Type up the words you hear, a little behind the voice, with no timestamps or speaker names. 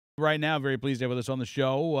Right now, very pleased to have with us on the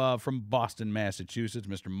show from Boston, Massachusetts,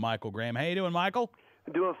 Mr. Michael Graham. How you doing, Michael?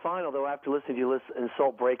 I'm doing fine, although after listening to you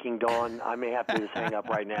insult Breaking Dawn, I may have to just hang up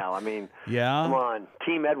right now. I mean, Yeah? come on.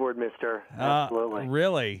 Team Edward, mister. Absolutely.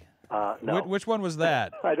 Really? No. Which one was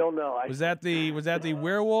that? I don't know. Was that the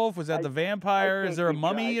werewolf? Was that the vampire? Is there a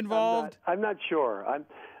mummy involved? I'm not sure. I'm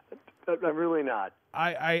really not.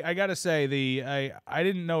 I got to say, I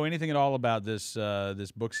didn't know anything at all about this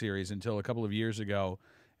book series until a couple of years ago.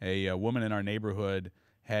 A woman in our neighborhood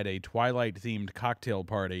had a Twilight-themed cocktail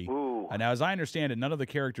party. Ooh. Now, as I understand it, none of the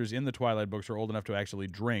characters in the Twilight books are old enough to actually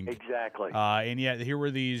drink. Exactly. And yet, here were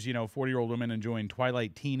these, 40-year-old women enjoying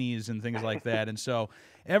Twilight teenies and things like that. And so,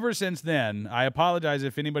 ever since then, I apologize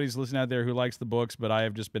if anybody's listening out there who likes the books, but I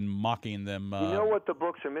have just been mocking them. You know what the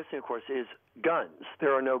books are missing, of course, is guns.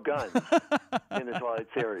 There are no guns in the Twilight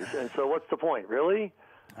series. And so what's the point, really?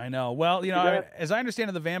 I know. Well, as I understand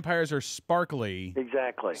it, the vampires are sparkly.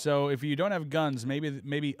 Exactly. So if you don't have guns, maybe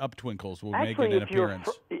Uptwinkles will Actually, make an appearance.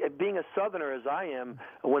 Being a Southerner as I am,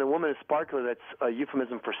 when a woman is sparkly, that's a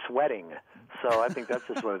euphemism for sweating. So I think that's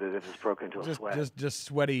just what it is. It's just broken into a sweat. Just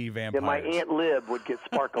sweaty vampires. Yeah, my Aunt Lib would get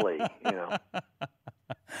sparkly, All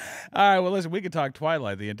right, well, listen, we could talk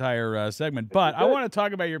Twilight the entire segment, but I want to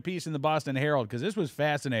talk about your piece in the Boston Herald because this was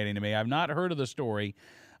fascinating to me. I've not heard of the story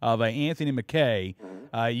of Anthony McKay.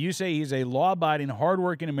 You say he's a law-abiding,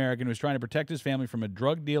 hardworking American who's trying to protect his family from a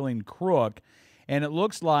drug-dealing crook, and it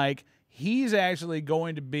looks like he's actually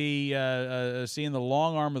going to be seeing the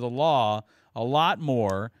long arm of the law a lot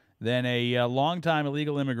more than a longtime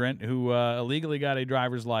illegal immigrant who illegally got a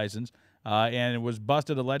driver's license and was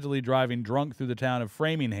busted allegedly driving drunk through the town of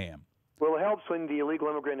Framingham. Well, it helps when the illegal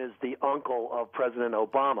immigrant is the uncle of President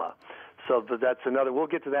Obama. So that's another. We'll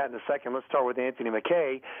get to that in a second. Let's start with Anthony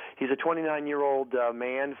McKay. He's a 29-year-old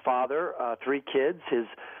man, father, 3 kids. His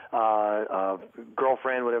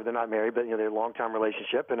girlfriend, whatever, they're not married, but they're a long-time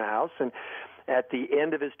relationship in a house. And at the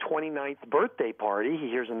end of his 29th birthday party, he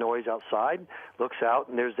hears a noise outside, looks out,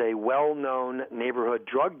 and there's a well-known neighborhood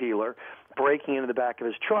drug dealer breaking into the back of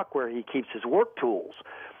his truck where he keeps his work tools.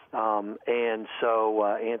 And so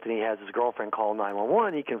Anthony has his girlfriend call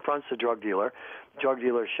 911. He confronts the drug dealer. Drug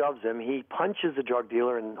dealer shoves him. He punches the drug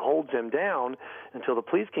dealer and holds him down until the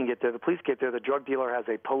police can get there. The police get there. The drug dealer has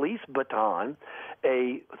a police baton,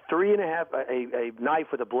 a knife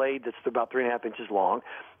with a blade that's about 3.5 inches long,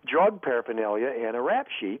 drug paraphernalia, and a rap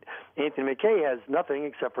sheet. Anthony McKay has nothing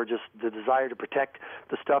except for just the desire to protect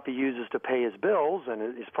the stuff he uses to pay his bills and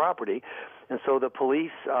his property. And so the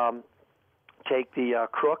police take the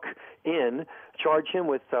crook in, charge him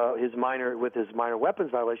with his minor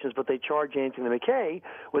weapons violations, but they charge Anthony McKay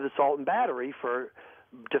with assault and battery for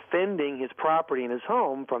defending his property and his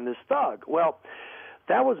home from this thug. Well,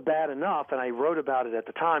 that was bad enough, and I wrote about it at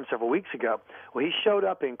the time several weeks ago. Well, he showed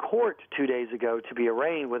up in court 2 days ago to be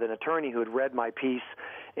arraigned with an attorney who had read my piece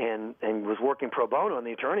and was working pro bono, and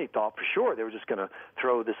the attorney thought for sure they were just going to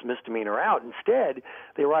throw this misdemeanor out. Instead,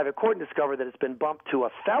 they arrive at court and discover that it's been bumped to a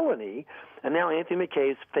felony, and now Anthony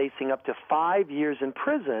McKay is facing up to 5 years in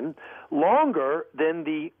prison, longer than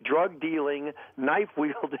the drug-dealing,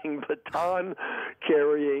 knife-wielding,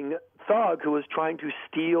 baton-carrying thug who was trying to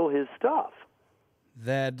steal his stuff.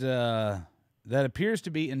 That appears to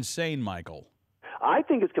be insane, Michael. I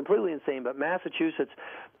think it's completely insane, but Massachusetts,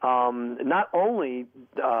 not only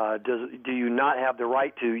do you not have the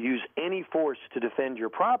right to use any force to defend your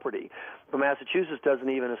property, but Massachusetts doesn't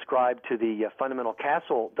even ascribe to the fundamental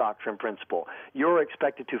castle doctrine principle. You're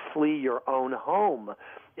expected to flee your own home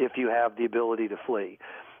if you have the ability to flee.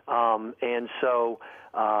 And so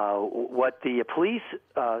what the police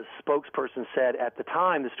spokesperson said at the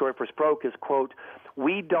time the story first broke is, quote,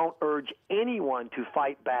 "We don't urge anyone to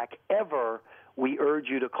fight back ever. We urge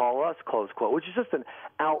you to call us," close quote, which is just an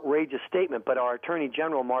outrageous statement. But our Attorney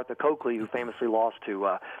General, Martha Coakley, who famously lost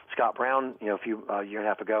to Scott Brown a year and a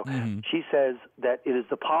half ago, she says that it is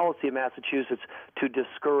the policy of Massachusetts to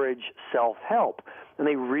discourage self-help. And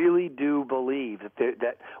they really do believe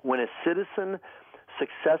that when a citizen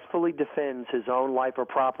successfully defends his own life or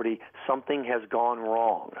property, something has gone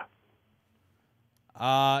wrong.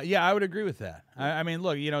 Yeah, I would agree with that. I mean,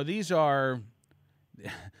 look, these are,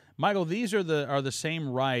 Michael, these are the same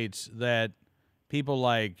rights that people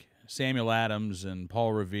like Samuel Adams and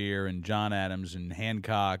Paul Revere and John Adams and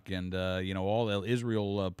Hancock and all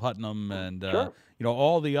Israel Putnam and Sure.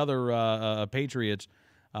 all the other patriots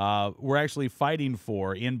were actually fighting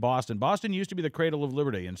for in Boston. Boston used to be the cradle of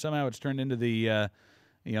liberty, and somehow it's turned into the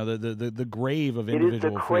the grave of It individual is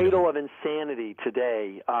the freedom. cradle of insanity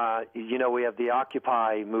today. We have the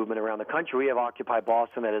Occupy movement around the country. We have Occupy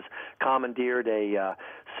Boston that has commandeered a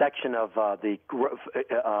section of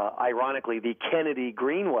ironically, the Kennedy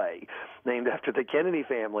Greenway, named after the Kennedy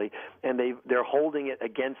family, and they're holding it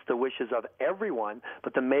against the wishes of everyone.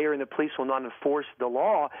 But the mayor and the police will not enforce the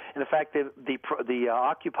law. And in fact, the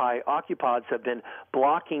occupieds have been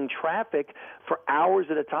blocking traffic for hours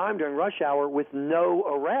at a time during rush hour with no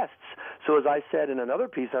arrests. So as I said in another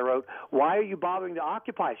piece I wrote, why are you bothering to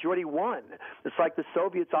occupy us? You already won. It's like the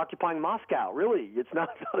Soviets occupying Moscow. Really, it's not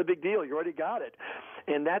a big deal. You already got it.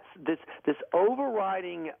 And that's this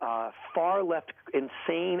overriding far left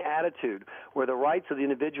insane attitude where the rights of the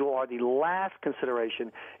individual are the last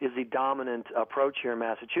consideration is the dominant approach here in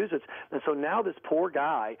Massachusetts. And so now this poor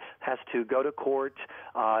guy has to go to court,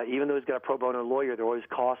 even though he's got a pro bono lawyer, there are always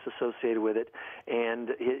costs associated with it, and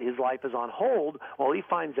his life is on hold while he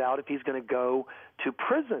finds out if he's going to go to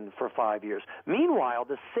prison for 5 years. Meanwhile,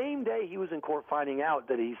 the same day he was in court finding out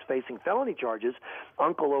that he's facing felony charges,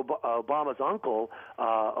 Obama's uncle,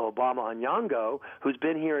 Obama Onyango, who's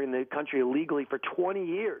been here in the country illegally for 20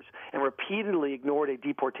 years and repeatedly ignored a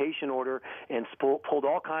deportation order and pulled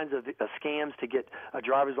all kinds of scams to get a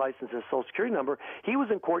driver's license and a Social Security number, he was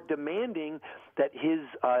in court demanding that his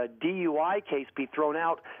DUI case be thrown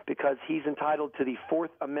out because he's entitled to the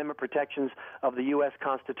Fourth Amendment protections of the U.S.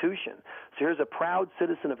 Constitution. So here's a proud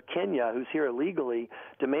citizen of Kenya who's here illegally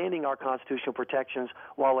demanding our constitutional protections,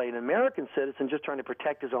 while an American citizen just trying to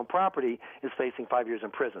protect his own property is facing 5 years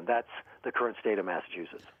in prison. That's the current state of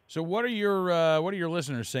Massachusetts. So what are your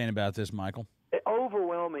listeners saying about this, Michael?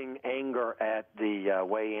 Overwhelming anger at the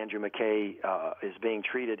way Andrew McKay is being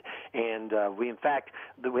treated, and we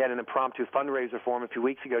had an impromptu fundraiser for him a few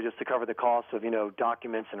weeks ago just to cover the costs of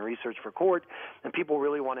documents and research for court, and people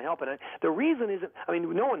really want to help. And the reason isn't,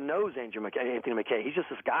 no one knows Anthony McKay. He's just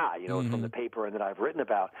this guy, from the paper and that I've written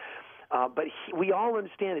about. But we all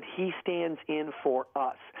understand that he stands in for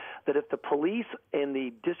us, that if the police and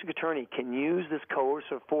the district attorney can use this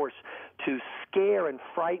coercive force to scare and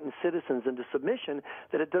frighten citizens into submission,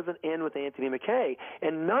 that it doesn't end with Anthony McKay.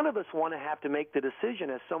 And none of us want to have to make the decision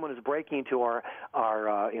as someone is breaking into our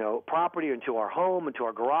property, or into our home, into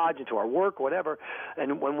our garage, into our work, whatever,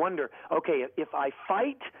 and wonder, okay, if I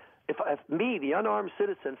fight, if me, the unarmed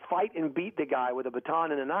citizen, fight and beat the guy with a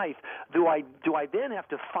baton and a knife, do I then have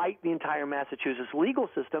to fight the entire Massachusetts legal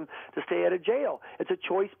system to stay out of jail? It's a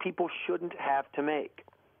choice people shouldn't have to make.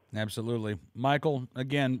 Absolutely. Michael,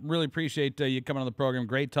 again, really appreciate you coming on the program.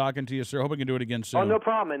 Great talking to you, sir. Hope we can do it again soon. Oh, no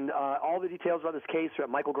problem. And all the details about this case are at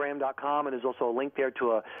michaelgraham.com, and there's also a link there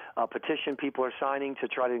to a petition people are signing to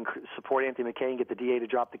try to support Anthony McKay and get the DA to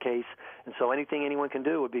drop the case. And so anything anyone can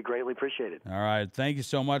do would be greatly appreciated. All right. Thank you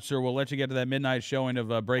so much, sir. We'll let you get to that midnight showing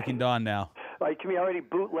of Breaking Dawn now. Right, to me, I already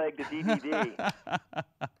bootlegged the DVD.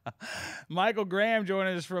 Michael Graham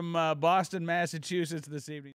joining us from Boston, Massachusetts this evening.